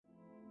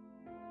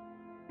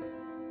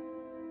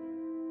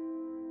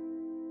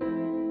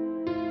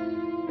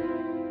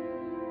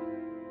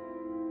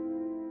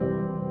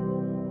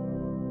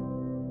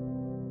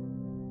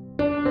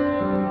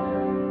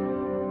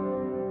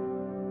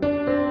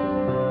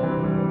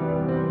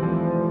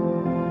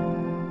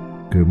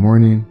Good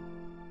morning.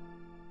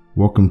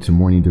 Welcome to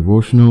Morning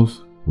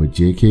Devotionals with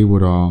J.K.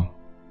 Woodall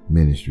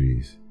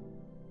Ministries.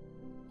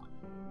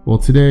 Well,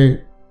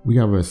 today we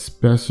have a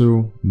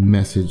special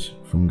message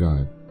from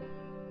God.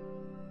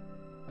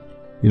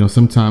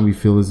 Sometimes we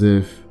feel as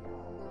if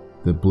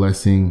the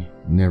blessing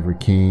never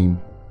came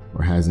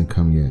or hasn't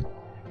come yet.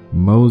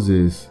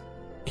 Moses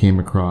came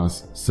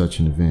across such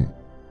an event.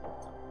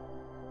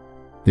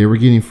 They were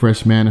getting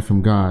fresh manna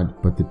from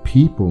God, but the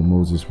people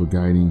Moses were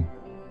guiding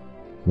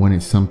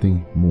wanted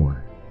something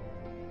more.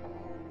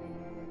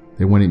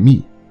 They wanted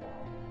meat.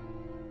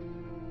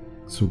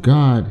 So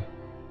God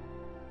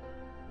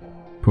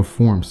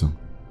performed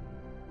something.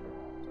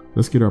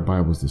 Let's get our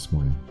Bibles this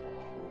morning.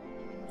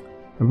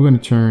 And we're going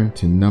to turn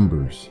to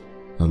Numbers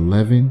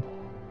 11,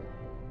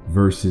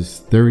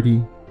 verses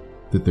 30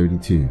 to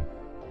 32.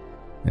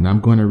 And I'm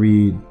going to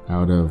read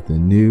out of the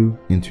New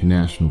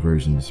International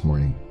Version this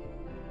morning.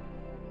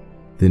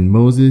 Then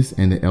Moses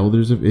and the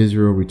elders of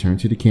Israel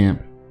returned to the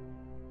camp.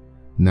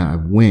 Now a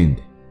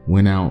wind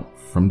went out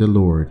from the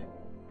Lord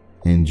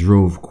and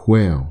drove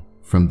quail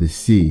from the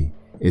sea.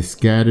 It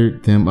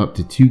scattered them up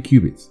to 2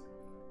 cubits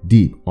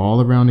deep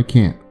all around the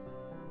camp,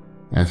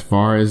 as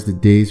far as the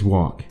day's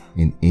walk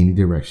in any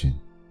direction.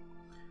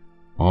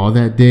 All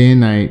that day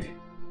and night,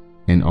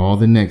 and all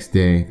the next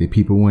day, the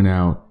people went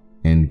out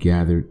and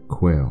gathered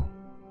quail.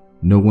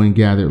 No one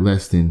gathered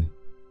less than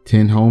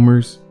 10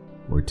 homers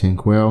or 10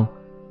 quail.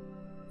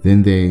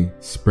 Then they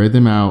spread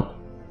them out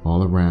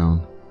all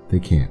around the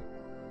camp.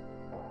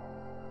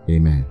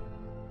 Amen.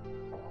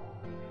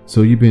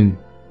 So you've been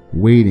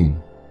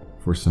waiting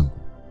for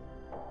something.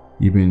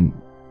 You've been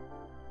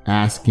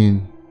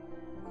asking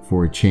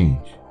for a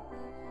change.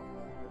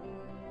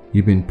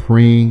 You've been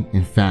praying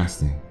and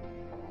fasting.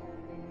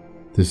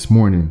 This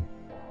morning,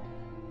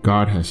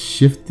 God has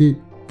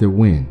shifted the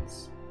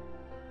winds,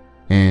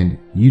 and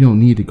you don't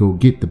need to go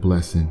get the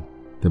blessing.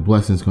 The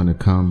blessing's going to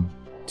come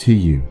to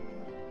you.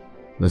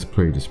 Let's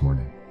pray this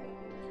morning.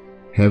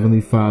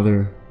 Heavenly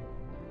Father,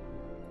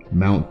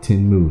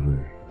 Mountain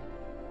Mover,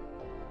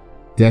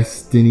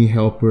 Destiny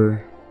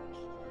Helper,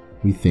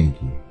 we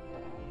thank you.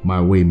 My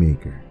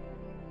Waymaker,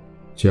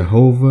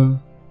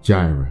 Jehovah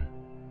Jireh,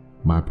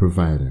 my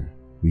Provider,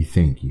 we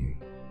thank you.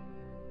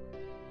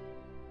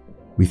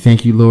 We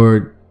thank you,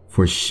 Lord,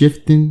 for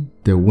shifting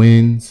the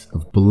winds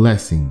of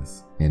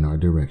blessings in our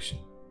direction.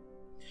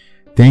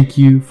 Thank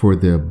you for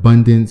the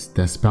abundance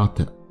that's about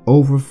to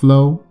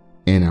overflow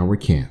in our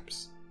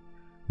camps.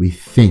 We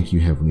thank you,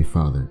 Heavenly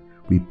Father.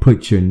 We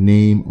put your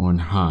name on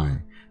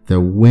high. The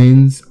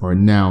winds are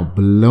now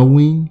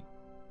blowing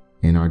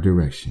in our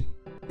direction.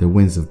 The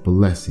winds of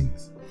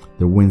blessings,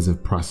 the winds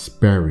of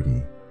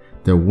prosperity,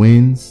 the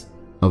winds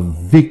of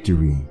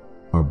victory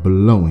are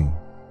blowing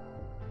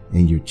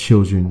in your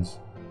children's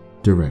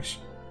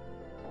direction.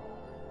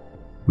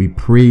 We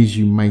praise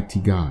you,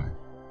 mighty God,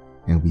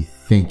 and we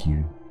thank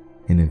you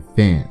in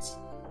advance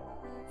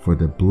for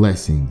the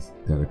blessings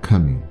that are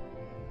coming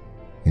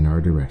in our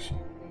direction.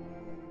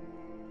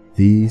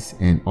 These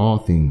and all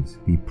things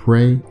we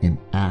pray and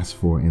ask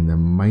for in the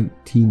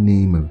mighty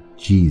name of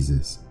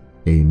Jesus.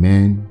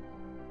 Amen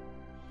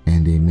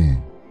and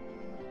amen.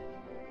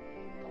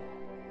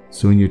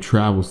 So in your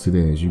travels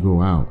today, as you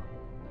go out,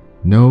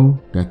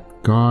 know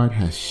that God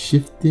has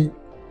shifted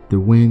the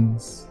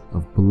winds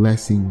of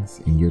blessings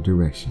in your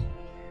direction.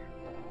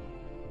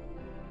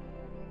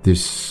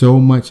 There's so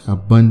much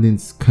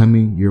abundance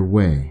coming your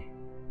way,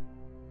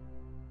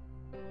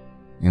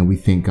 and we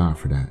thank God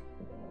for that.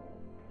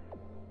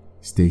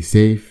 Stay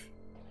safe,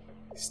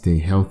 stay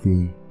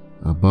healthy,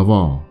 above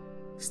all,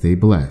 stay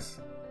blessed.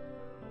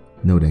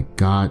 Know that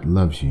God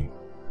loves you.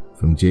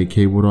 From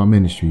J.K. Woodall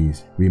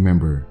Ministries,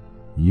 remember,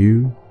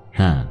 you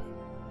have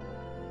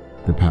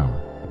the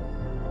power.